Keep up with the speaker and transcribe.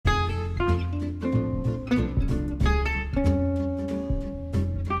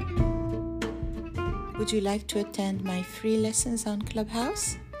Would you like to attend my free lessons on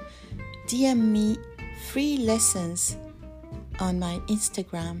Clubhouse? DM me free lessons on my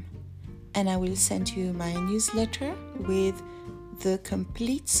Instagram, and I will send you my newsletter with the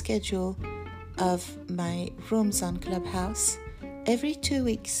complete schedule of my rooms on Clubhouse every 2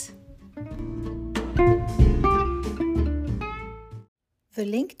 weeks. The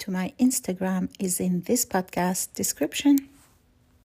link to my Instagram is in this podcast description.